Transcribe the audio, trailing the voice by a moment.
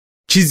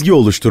Çizgi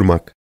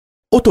oluşturmak.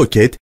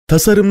 AutoCAD,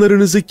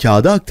 tasarımlarınızı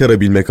kağıda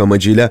aktarabilmek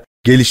amacıyla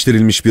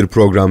geliştirilmiş bir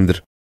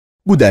programdır.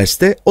 Bu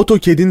derste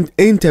AutoCAD'in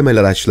en temel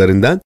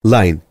araçlarından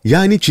line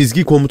yani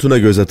çizgi komutuna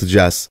göz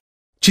atacağız.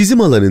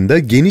 Çizim alanında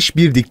geniş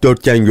bir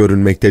dikdörtgen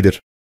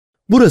görünmektedir.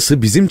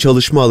 Burası bizim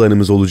çalışma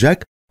alanımız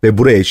olacak ve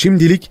buraya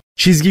şimdilik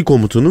çizgi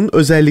komutunun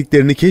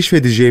özelliklerini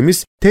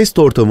keşfedeceğimiz test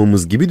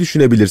ortamımız gibi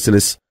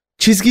düşünebilirsiniz.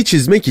 Çizgi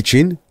çizmek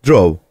için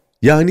Draw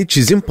yani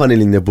çizim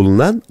panelinde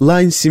bulunan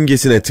line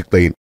simgesine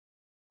tıklayın.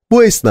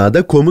 Bu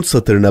esnada komut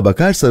satırına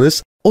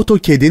bakarsanız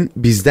AutoCAD'in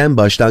bizden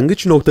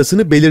başlangıç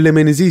noktasını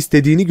belirlemenizi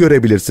istediğini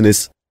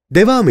görebilirsiniz.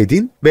 Devam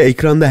edin ve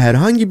ekranda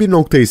herhangi bir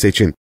noktayı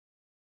seçin.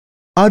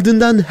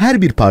 Ardından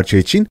her bir parça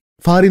için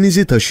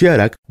farenizi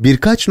taşıyarak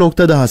birkaç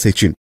nokta daha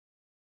seçin.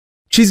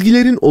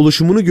 Çizgilerin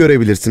oluşumunu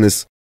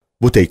görebilirsiniz.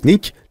 Bu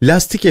teknik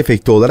lastik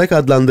efekti olarak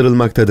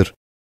adlandırılmaktadır.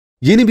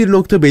 Yeni bir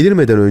nokta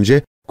belirmeden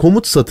önce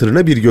komut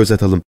satırına bir göz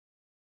atalım.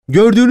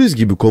 Gördüğünüz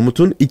gibi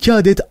komutun 2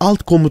 adet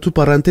alt komutu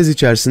parantez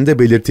içerisinde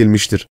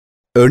belirtilmiştir.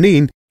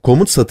 Örneğin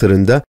komut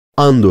satırında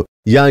undo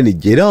yani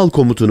geri al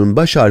komutunun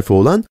baş harfi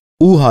olan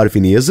U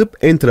harfini yazıp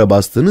Enter'a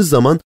bastığınız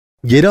zaman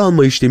geri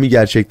alma işlemi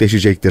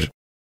gerçekleşecektir.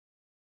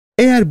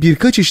 Eğer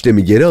birkaç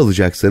işlemi geri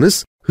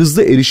alacaksanız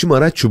hızlı erişim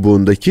araç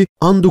çubuğundaki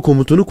undo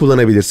komutunu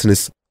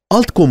kullanabilirsiniz.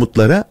 Alt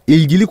komutlara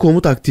ilgili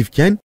komut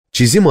aktifken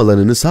çizim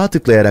alanını sağ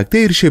tıklayarak da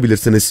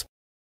erişebilirsiniz.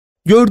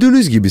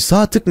 Gördüğünüz gibi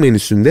sağ tık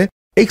menüsünde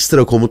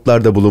ekstra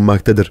komutlar da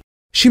bulunmaktadır.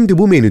 Şimdi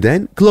bu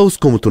menüden Close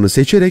komutunu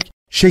seçerek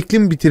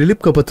şeklin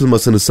bitirilip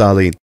kapatılmasını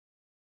sağlayın.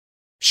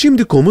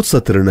 Şimdi komut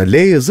satırına L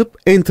yazıp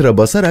Enter'a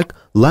basarak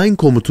Line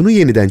komutunu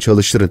yeniden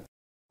çalıştırın.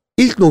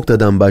 İlk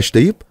noktadan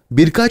başlayıp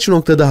birkaç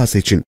nokta daha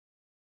seçin.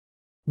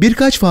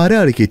 Birkaç fare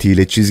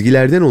hareketiyle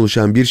çizgilerden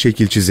oluşan bir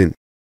şekil çizin.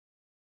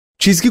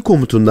 Çizgi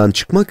komutundan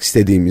çıkmak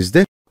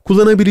istediğimizde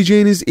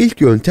kullanabileceğiniz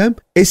ilk yöntem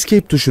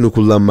Escape tuşunu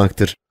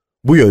kullanmaktır.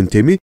 Bu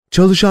yöntemi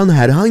çalışan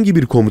herhangi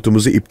bir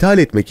komutumuzu iptal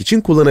etmek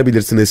için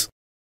kullanabilirsiniz.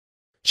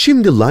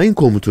 Şimdi Line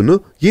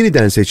komutunu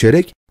yeniden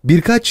seçerek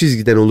birkaç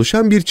çizgiden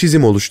oluşan bir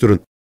çizim oluşturun.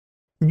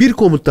 Bir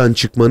komuttan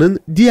çıkmanın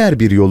diğer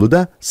bir yolu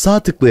da sağ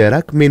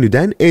tıklayarak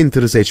menüden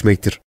Enter'ı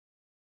seçmektir.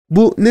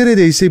 Bu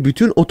neredeyse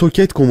bütün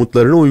AutoCAD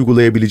komutlarını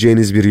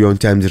uygulayabileceğiniz bir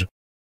yöntemdir.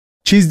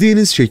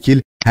 Çizdiğiniz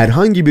şekil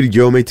herhangi bir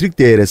geometrik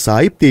değere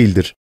sahip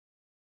değildir.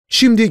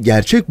 Şimdi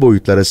gerçek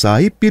boyutlara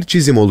sahip bir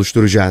çizim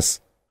oluşturacağız.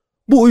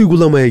 Bu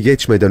uygulamaya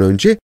geçmeden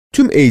önce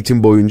tüm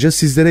eğitim boyunca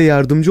sizlere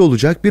yardımcı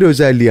olacak bir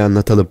özelliği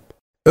anlatalım.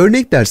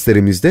 Örnek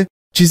derslerimizde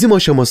çizim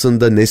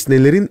aşamasında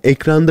nesnelerin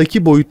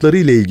ekrandaki boyutları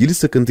ile ilgili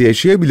sıkıntı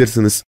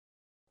yaşayabilirsiniz.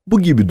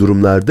 Bu gibi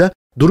durumlarda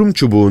durum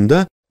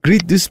çubuğunda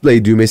Grid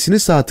Display düğmesini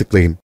sağ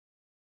tıklayın.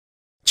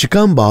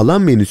 Çıkan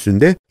bağlam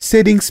menüsünde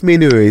Settings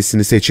menü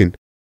öğesini seçin.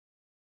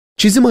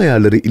 Çizim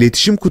ayarları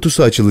iletişim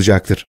kutusu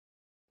açılacaktır.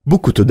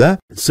 Bu kutuda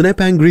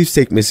Snap and Grip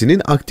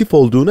sekmesinin aktif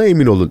olduğuna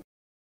emin olun.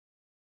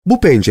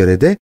 Bu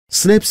pencerede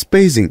Snap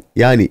Spacing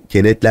yani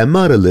kenetlenme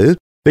aralığı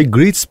ve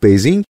Grid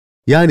Spacing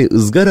yani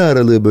ızgara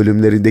aralığı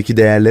bölümlerindeki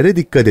değerlere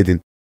dikkat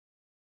edin.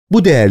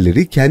 Bu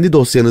değerleri kendi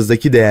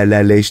dosyanızdaki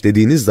değerlerle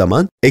eşlediğiniz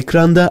zaman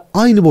ekranda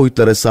aynı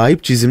boyutlara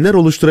sahip çizimler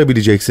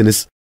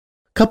oluşturabileceksiniz.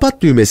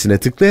 Kapat düğmesine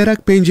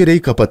tıklayarak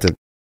pencereyi kapatın.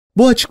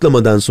 Bu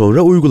açıklamadan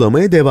sonra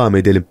uygulamaya devam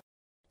edelim.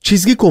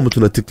 Çizgi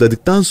komutuna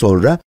tıkladıktan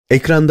sonra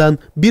ekrandan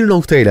bir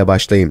nokta ile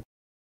başlayın.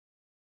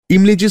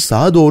 İmleci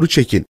sağa doğru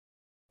çekin.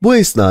 Bu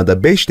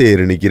esnada 5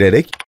 değerini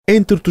girerek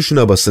Enter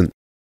tuşuna basın.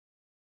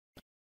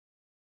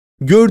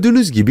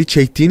 Gördüğünüz gibi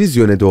çektiğiniz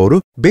yöne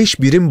doğru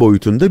 5 birim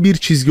boyutunda bir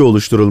çizgi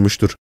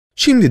oluşturulmuştur.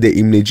 Şimdi de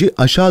imleci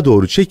aşağı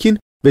doğru çekin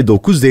ve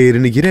 9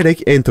 değerini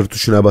girerek Enter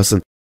tuşuna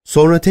basın.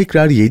 Sonra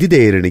tekrar 7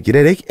 değerini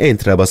girerek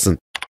Enter'a basın.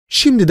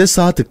 Şimdi de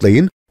sağ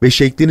tıklayın ve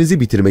şeklinizi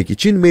bitirmek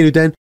için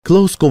menüden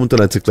Close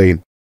komutuna tıklayın.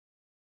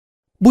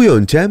 Bu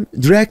yöntem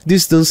Direct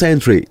Distance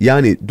Entry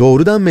yani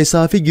doğrudan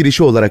mesafe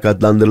girişi olarak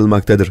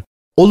adlandırılmaktadır.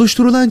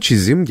 Oluşturulan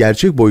çizim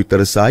gerçek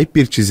boyutlara sahip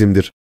bir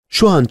çizimdir.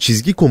 Şu an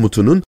çizgi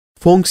komutunun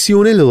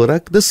fonksiyonel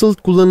olarak nasıl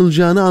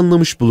kullanılacağını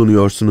anlamış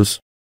bulunuyorsunuz.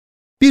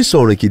 Bir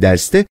sonraki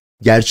derste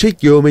gerçek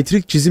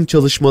geometrik çizim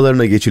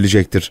çalışmalarına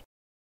geçilecektir.